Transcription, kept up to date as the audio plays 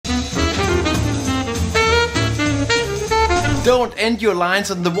Don't end your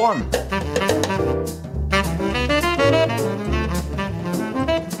lines on the 1.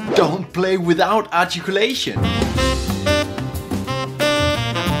 Don't play without articulation.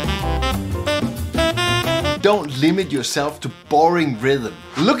 Don't limit yourself to boring rhythm.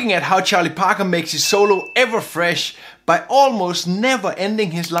 Looking at how Charlie Parker makes his solo ever fresh by almost never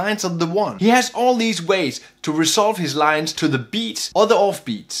ending his lines on the 1. He has all these ways to resolve his lines to the beats or the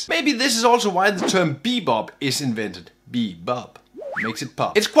offbeats. Maybe this is also why the term bebop is invented. Bebop makes it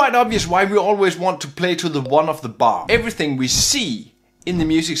pop. It's quite obvious why we always want to play to the 1 of the bar. Everything we see in the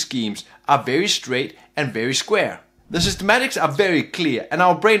music schemes are very straight and very square. The systematics are very clear and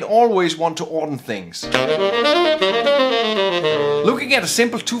our brain always wants to order things. Looking at a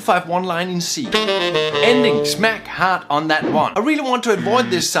simple 2-5-1 line in C, ending smack hard on that 1. I really want to avoid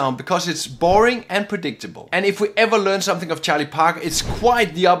this sound because it's boring and predictable. And if we ever learn something of Charlie Parker, it's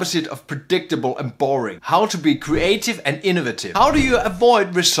quite the opposite of predictable and boring. How to be creative and innovative. How do you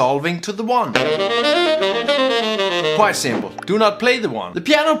avoid resolving to the 1? Quite simple. Do not play the 1. The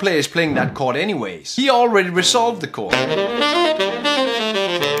piano player is playing that chord anyways. He already resolved the chord.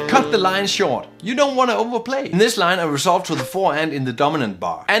 Cut the line short. You don't want to overplay. In this line I resolve to the 4 and in the dominant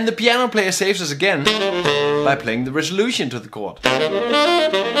bar. And the piano player saves us again by playing the resolution to the chord.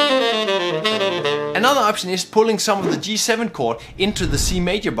 Another option is pulling some of the G7 chord into the C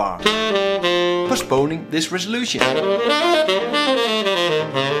major bar, postponing this resolution.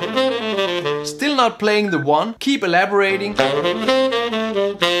 Still not playing the 1, keep elaborating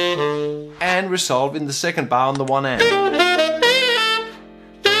and resolve in the second bar on the 1 and.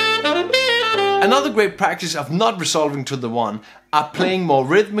 Another great practice of not resolving to the 1 are playing more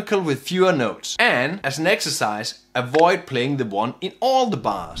rhythmical with fewer notes. And as an exercise, avoid playing the 1 in all the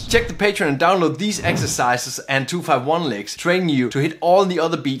bars. Check the Patreon and download these exercises and 2-5-1 licks, training you to hit all the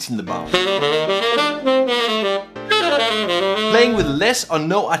other beats in the bar. Playing with less or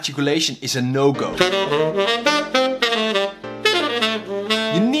no articulation is a no-go.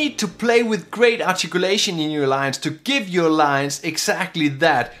 You need to play with great articulation in your lines to give your lines exactly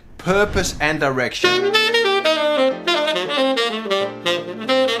that, purpose and direction.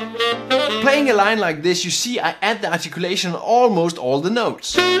 Playing a line like this, you see I add the articulation on almost all the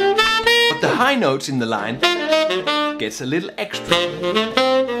notes. But the high notes in the line gets a little extra.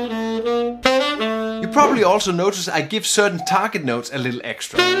 You probably also notice I give certain target notes a little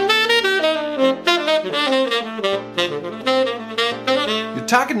extra. Your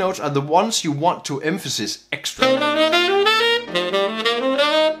target notes are the ones you want to emphasize extra.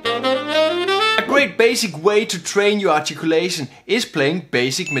 A great basic way to train your articulation is playing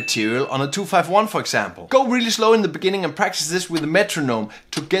basic material on a 2-5-1, for example. Go really slow in the beginning and practice this with a metronome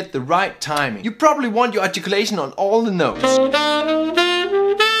to get the right timing. You probably want your articulation on all the notes.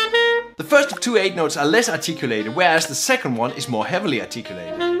 The first of 2 8 notes are less articulated, whereas the second one is more heavily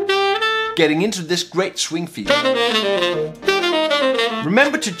articulated, getting into this great swing feel.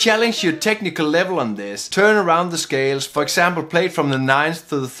 Remember to challenge your technical level on this. Turn around the scales, for example play it from the 9th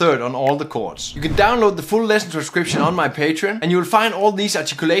to the 3rd on all the chords. You can download the full lesson transcription on my Patreon and you will find all these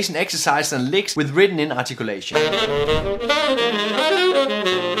articulation exercises and licks with written in articulation.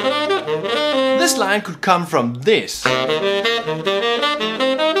 This line could come from this,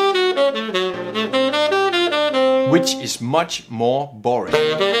 which is much more boring.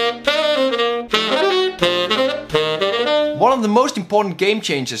 One of the most important game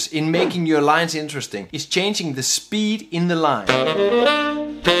changers in making your lines interesting is changing the speed in the line.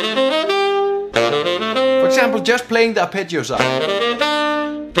 For example, just playing the arpeggios up.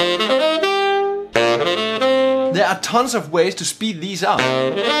 There are tons of ways to speed these up.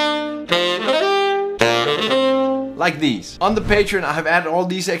 Like these. On the Patreon I have added all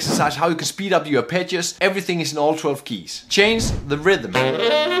these exercises how you can speed up your arpeggios. Everything is in all 12 keys. Change the rhythm.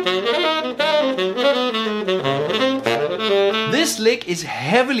 This lick is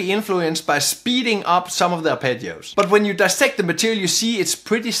heavily influenced by speeding up some of the arpeggios. But when you dissect the material you see it's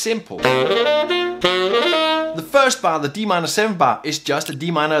pretty simple. The first bar, the D minor 7 bar, is just a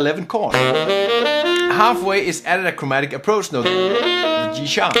D minor 11 chord. Halfway is added a chromatic approach note, the G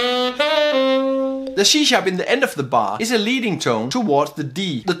sharp. The C sharp in the end of the bar is a leading tone towards the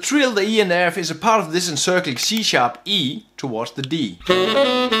D. The trill, the E and the F is a part of this encircling C sharp E towards the D.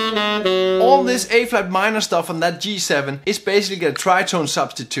 All this A flat minor stuff on that G7 is basically a tritone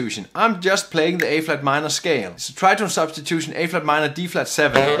substitution. I'm just playing the A flat minor scale. It's a tritone substitution, A flat minor, D flat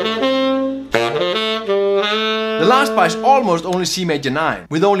 7. The last bar is almost only C major 9,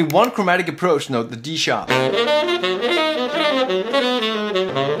 with only one chromatic approach note, the D sharp.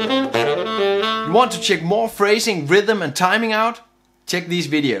 You want to check more phrasing, rhythm and timing out? Check these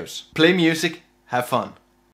videos. Play music, have fun.